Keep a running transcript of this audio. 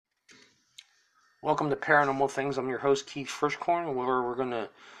Welcome to Paranormal Things. I'm your host, Keith Frischkorn. What we're going to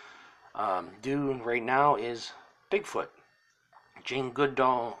do right now is Bigfoot. Jane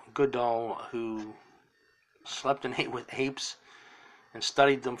Goodall, who slept and ate with apes and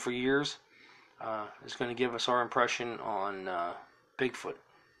studied them for years, is going to give us our impression on Bigfoot.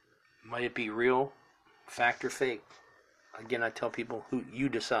 Might it be real, fact, or fake? Again, I tell people who you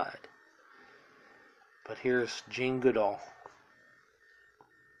decide. But here's Jane Goodall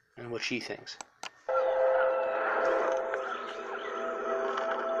and what she thinks.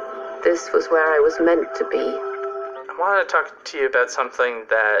 This was where I was meant to be. I wanted to talk to you about something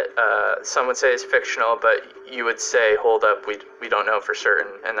that some would say is fictional, but you would say, hold up, we don't know for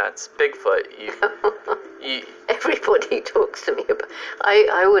certain, and that's Bigfoot. Everybody talks to me about...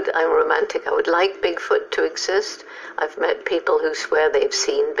 I'm romantic. I would like Bigfoot to exist. I've met people who swear they've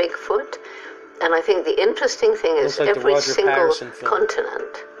seen Bigfoot. And I think the interesting thing is like every single Patterson film.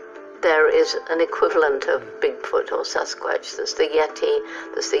 Continent, there is an equivalent of Bigfoot or Sasquatch. There's the Yeti,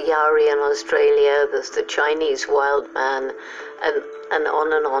 there's the Yari in Australia, there's the Chinese wild man, and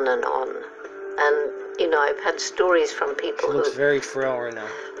on and on and on. And, you know, I've had stories from people She looks very frail right now.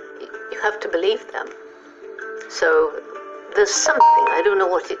 You have to believe them. So there's something, I don't know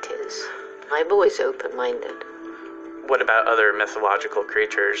what it is. I'm always open-minded. What about other mythological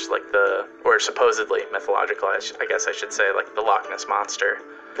creatures, or supposedly mythological, I guess I should say, like the Loch Ness Monster?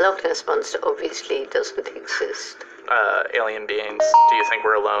 Loch Ness Monster obviously doesn't exist. Alien beings. Do you think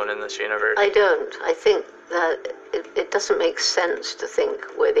we're alone in this universe? I don't. I think that it doesn't make sense to think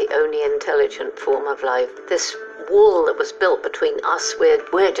we're the only intelligent form of life. This wall that was built between us,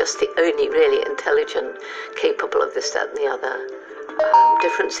 we're just the only really intelligent, capable of this, that, and the other.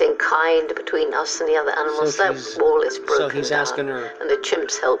 Difference in kind between us and the other animals. So that wall is broken So he's down, asking her and the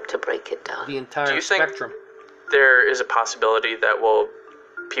chimps help to break it down. the entire Do you think spectrum. there is a possibility that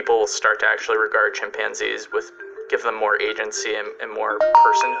people will start to actually regard chimpanzees give them more agency and more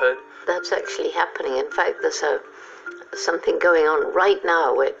personhood? That's actually happening. In fact, there's something going on right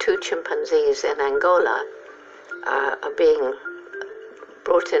now where two chimpanzees in Angola are being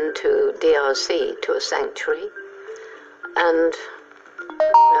brought into DRC, to a sanctuary, and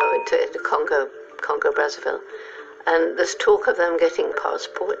into Congo Brazzaville, and there's talk of them getting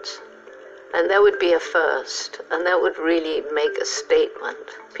passports, and that would be a first, and that would really make a statement.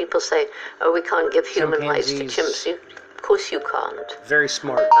 People say, "Oh, we can't give human rights to chimps." Of course, you can't. Very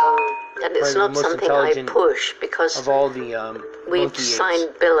smart. And it's Probably the not most something I intelligent push because of all the we've monkey apes.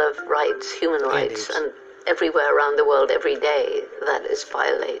 signed Bill of Rights, human rights, apes. and everywhere around the world, every day, that is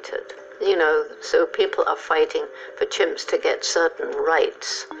violated. You know, so people are fighting for chimps to get certain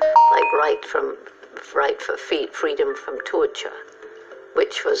rights, like right for freedom from torture,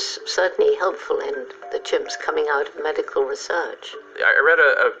 which was certainly helpful in the chimps coming out of medical research. I read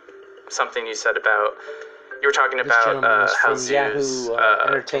something you said about, you were talking about how zoos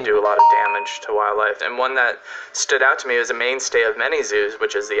can do a lot of damage to wildlife, and one that stood out to me as a mainstay of many zoos,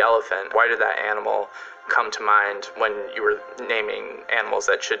 which is the elephant. Why did that animal come to mind when you were naming animals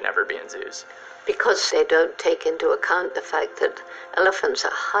that should never be in zoos? Because they don't take into account the fact that elephants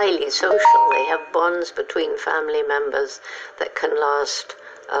are highly social. They have bonds between family members that can last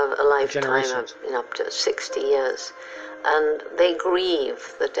a lifetime of up to 60 years. And they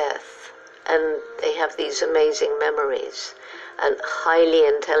grieve the death. And they have these amazing memories and highly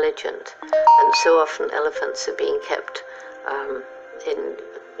intelligent. And so often elephants are being kept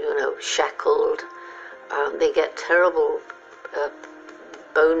shackled. They get terrible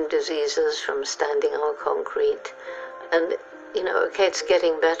bone diseases from standing on concrete. And, okay, it's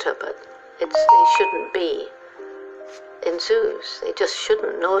getting better, but they shouldn't be in zoos. They just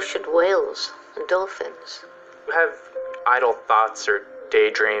shouldn't, nor should whales and dolphins. You have idle thoughts or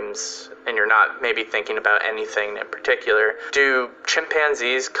daydreams, and you're not maybe thinking about anything in particular. Do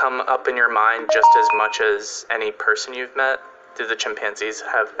chimpanzees come up in your mind just as much as any person you've met? Do the chimpanzees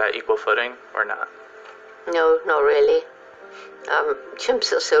have that equal footing or not? No, not really.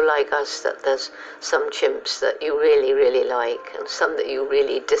 Chimps are so like us that there's some chimps that you really, really like and some that you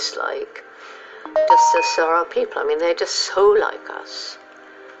really dislike. Just as there are people. I mean, they're just so like us.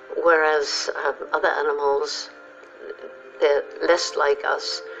 Whereas other animals, they're less like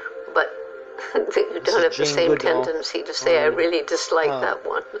us, but you don't have the same tendency to say, I really dislike that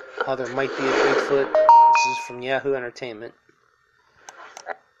one. There might be a Bigfoot. This is from Yahoo Entertainment.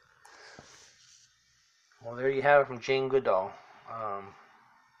 Well, there you have it from Jane Goodall.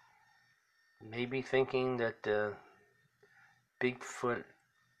 Maybe thinking that Bigfoot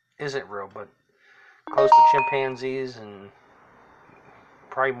isn't real, but close to chimpanzees and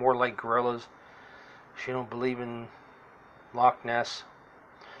probably more like gorillas. She don't believe in Loch Ness.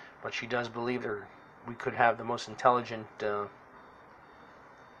 but she does believe we could have the most intelligent.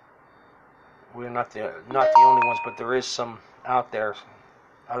 We're not the only ones, but there is some out there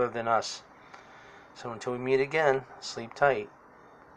other than us. So until we meet again, sleep tight.